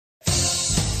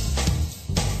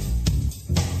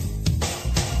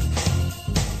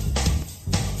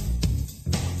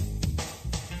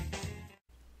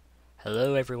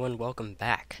Hello everyone, welcome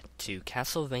back to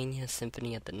Castlevania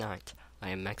Symphony of the Night.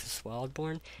 I am Maxas,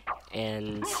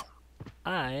 and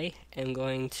I am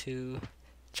going to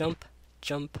jump,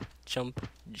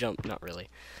 not really.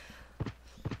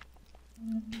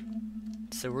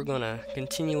 So we're gonna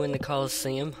continue in the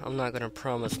Colosseum. I'm not gonna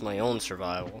promise my own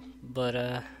survival, but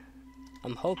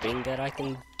I'm hoping that I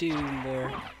can do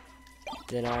more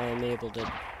than I am able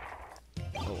to...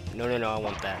 Oh, no, I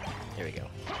want that. There we go.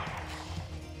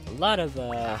 A lot of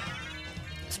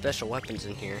special weapons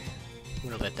in here. I'm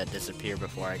gonna let that disappear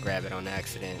before I grab it on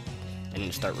accident and then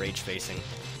start rage facing.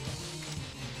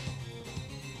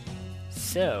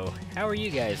 So, how are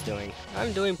you guys doing?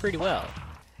 I'm doing pretty well.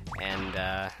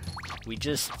 And we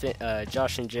just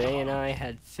Josh and Jay and I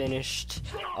had finished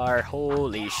our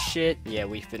holy shit. Yeah,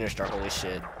 we finished our holy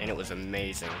shit, and it was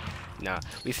amazing. Nah,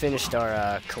 we finished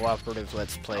our cooperative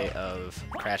let's play of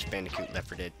Crash Bandicoot Left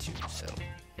 4 Dead 2. So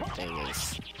thing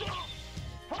is,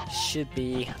 should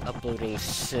be uploading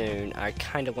soon. I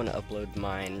kind of want to upload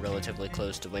mine relatively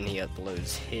close to when he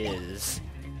uploads his.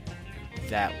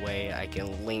 That way I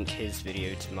can link his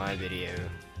video to my video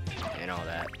and all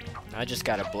that. I just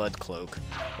got a blood cloak.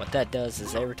 What that does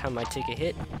is every time I take a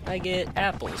hit, I get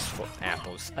apples for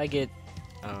apples. I get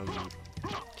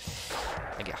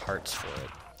hearts for it,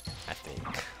 I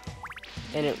think.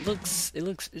 And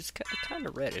it's kind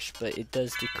of reddish, but it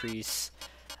does decrease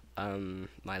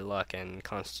my luck and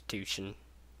constitution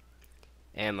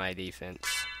and my defense.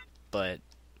 But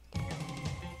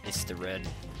it's the red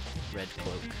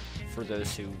cloak. For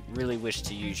those who really wish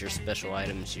to use your special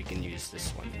items, you can use this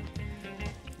one.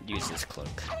 Use this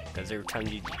cloak, because every time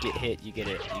you get hit, you get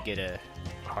a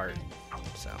heart.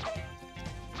 So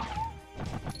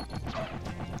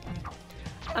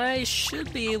I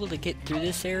should be able to get through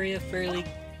this area fairly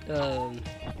well.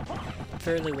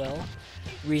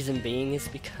 Reason being is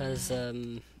because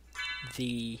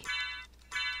the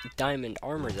diamond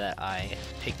armor that I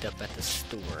picked up at the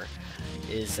store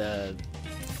is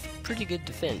pretty good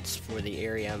defense for the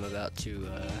area I'm about to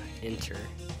enter,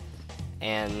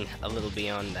 and a little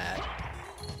beyond that.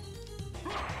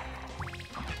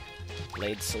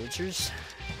 Blade soldiers,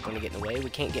 gonna get in the way. We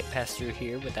can't get past through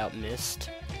here without mist.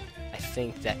 I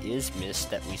think that is mist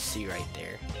that we see right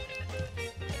there.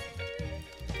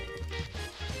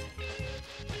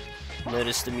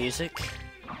 Notice the music?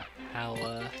 How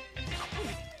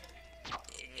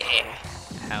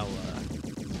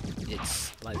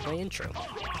it's like my intro.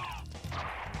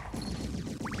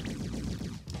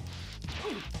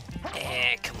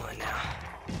 Come on now.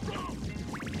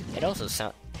 It also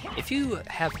sounds... If you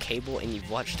have cable and you've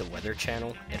watched the Weather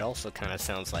Channel, it also kind of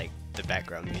sounds like the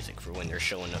background music for when they're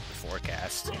showing up the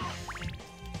forecast.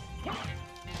 I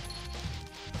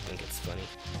think it's funny.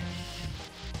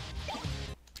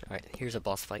 Alright, here's a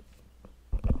boss fight.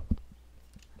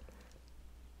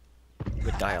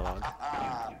 With dialogue.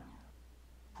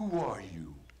 Who are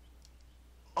you?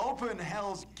 Open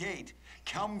Hell's Gate.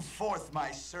 Come forth,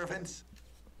 my servants.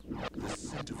 The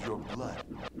scent of your blood.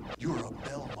 You're a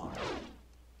Belmont.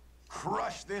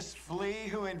 Crush this flea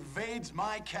who invades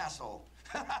my castle.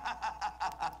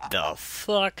 The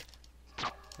fuck?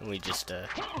 And we just,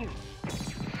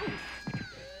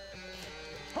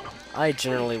 I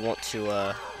generally want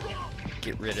to,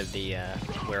 get rid of the,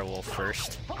 werewolf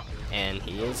first. And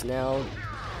he is now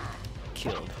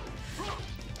killed.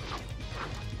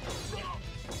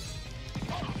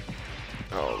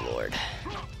 Oh lord.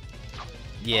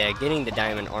 Yeah, getting the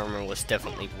diamond armor was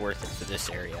definitely worth it for this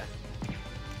area.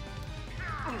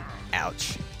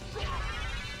 Ouch.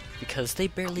 Because they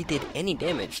barely did any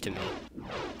damage to me.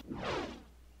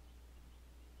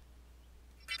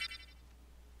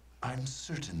 I'm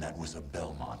certain that was a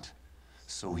Belmont.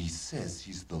 So he says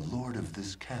he's the lord of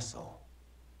this castle.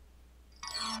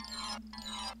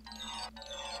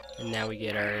 And now we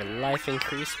get our life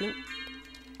increasement.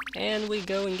 And we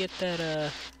go and get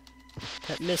that,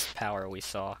 that mist power we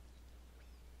saw.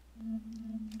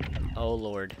 Oh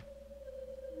lord.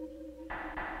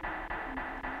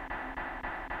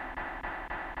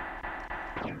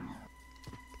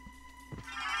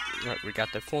 Right, we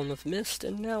got the form of mist,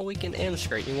 and now we can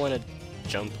amstrate. You want to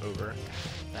jump over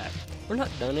that. We're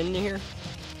not done in here.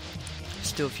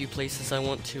 Still a few places I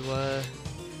want to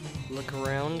look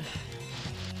around.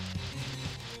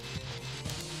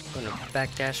 Gonna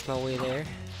backdash my way there.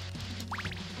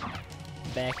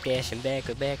 Backdash and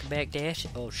backdash.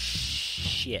 Oh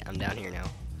shit, I'm down here now.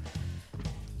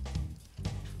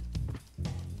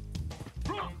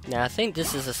 Now I think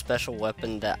this is a special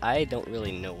weapon that I don't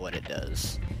really know what it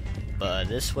does. But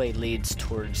this way leads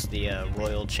towards the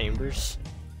royal chambers.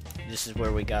 This is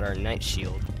where we got our night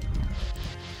shield.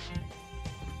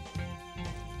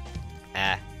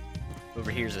 over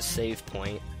here's a save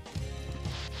point.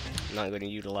 I'm not going to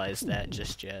utilize that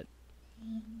just yet.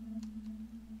 And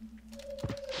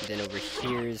then over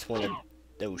here is one of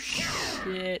those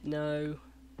shit, no.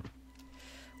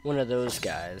 One of those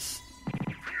guys.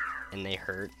 And they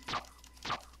hurt.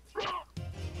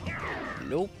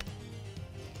 Nope.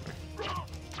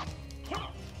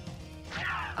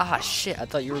 Ah, shit, I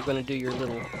thought you were gonna do your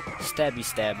little stabby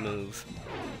stab move.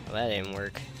 Well, that didn't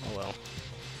work. Oh well.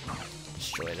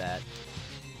 Destroy that.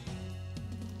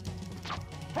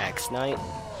 Axe Knight.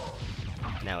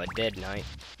 Now a Dead Knight.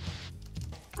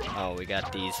 Oh, we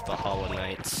got these Valhalla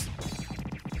Knights.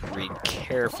 Be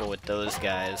careful with those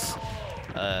guys.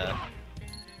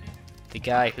 The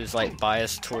guy who's like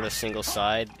biased toward a single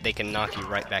side, they can knock you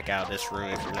right back out of this room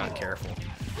if you're not careful.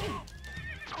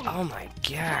 Oh my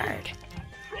god.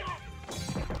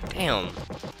 Damn.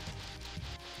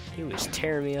 He was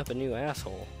tearing me up a new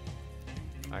asshole.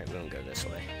 Alright, we don't go this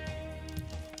way.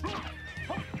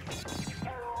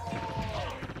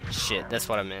 Shit, that's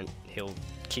what I meant. He'll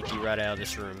kick you right out of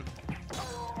this room.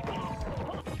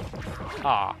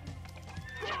 Ah.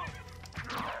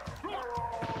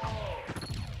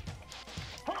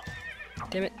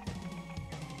 Damn it.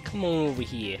 Come on over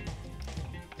here.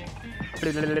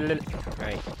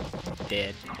 Right.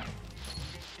 Dead.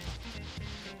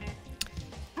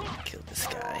 Kill this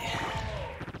guy.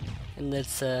 And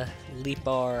let's leap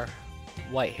our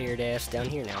white-haired ass down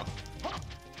here now.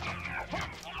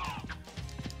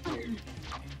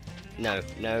 No,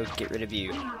 no, get rid of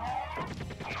you.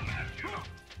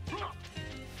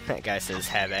 That guy says,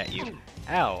 have at you.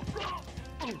 Ow.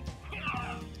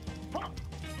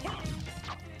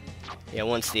 Yeah,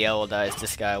 once the owl dies,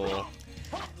 this guy will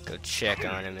go check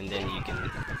on him, and then you can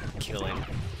kill him.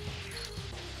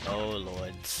 Oh,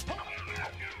 lords.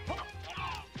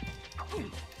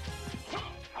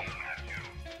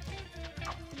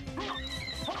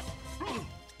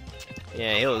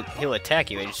 Yeah, he'll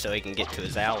attack you so he can get to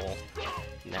his owl.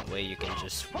 And that way you can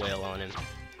just wail on him.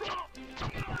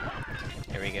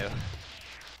 There we go.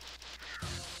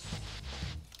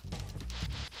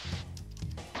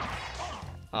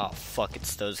 Oh, fuck,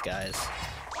 it's those guys.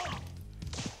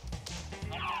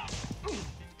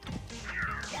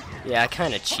 Yeah, I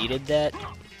kinda cheated that.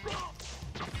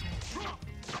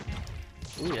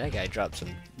 Ooh, that guy dropped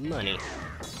some money.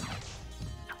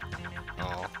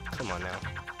 Oh, come on now.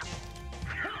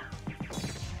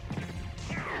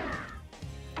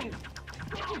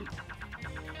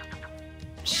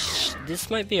 This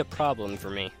might be a problem for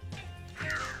me.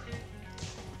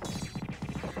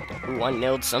 Ooh, I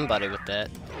nailed somebody with that.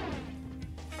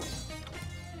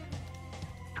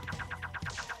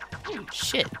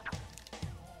 Shit.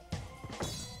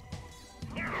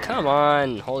 Come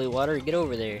on, holy water, get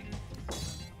over there.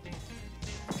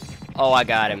 Oh, I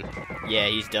got him. Yeah,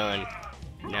 he's done.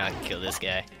 Now I can kill this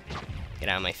guy. Get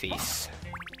out of my face.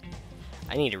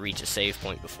 I need to reach a save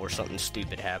point before something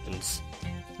stupid happens.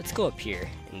 Let's go up here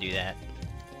and do that.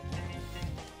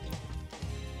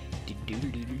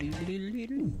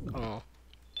 Oh.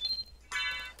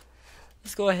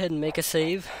 Let's go ahead and make a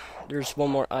save. There's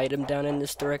one more item down in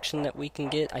this direction that we can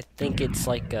get. I think it's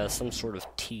like some sort of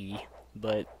tea,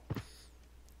 but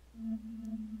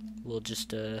we'll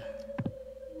just head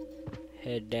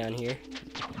down here.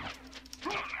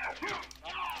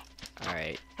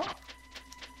 Alright.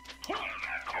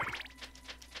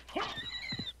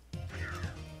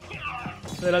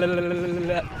 Alright,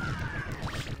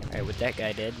 with that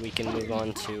guy dead, we can move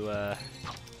on to,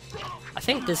 I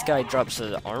think this guy drops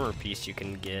an armor piece you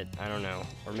can get. I don't know.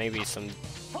 Or maybe some...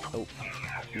 Oh.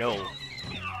 No.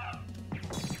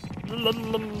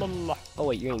 Oh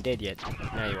wait, you ain't dead yet.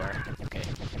 Now you are. Okay.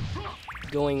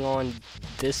 Going on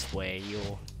this way,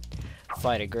 you'll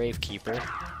fight a Gravekeeper.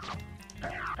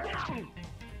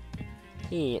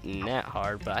 He ain't that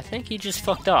hard, but I think he just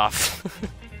fucked off.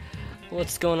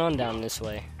 What's going on down this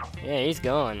way? Yeah, he's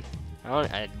gone.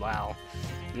 Wow.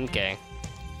 Okay.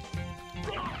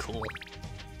 Cool.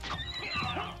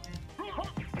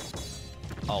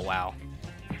 Oh, wow.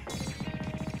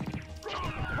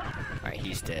 Alright,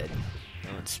 he's dead.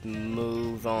 Let's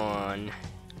move on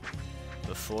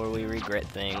before we regret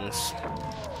things.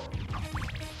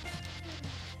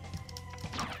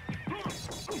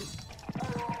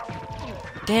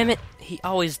 Damn it! He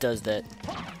always does that.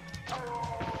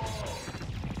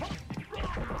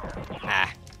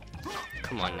 Ah.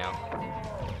 Come on now.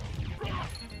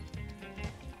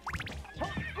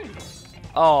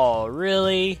 Oh,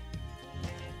 really?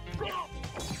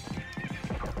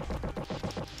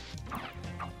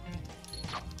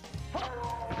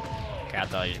 I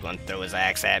thought he was going to throw his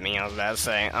axe at me. I was about to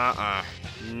say,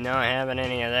 not having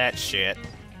any of that shit.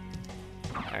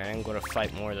 Alright, I'm gonna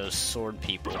fight more of those sword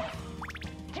people.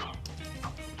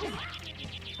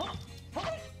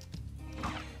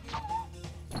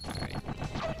 Alright.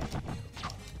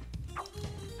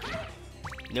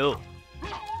 No!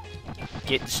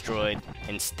 Get destroyed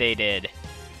and stay dead.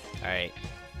 Alright.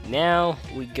 Now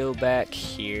we go back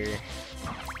here.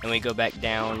 And we go back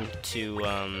down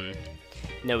to,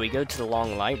 no, we go to the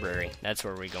long library. That's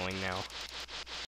where we're going now.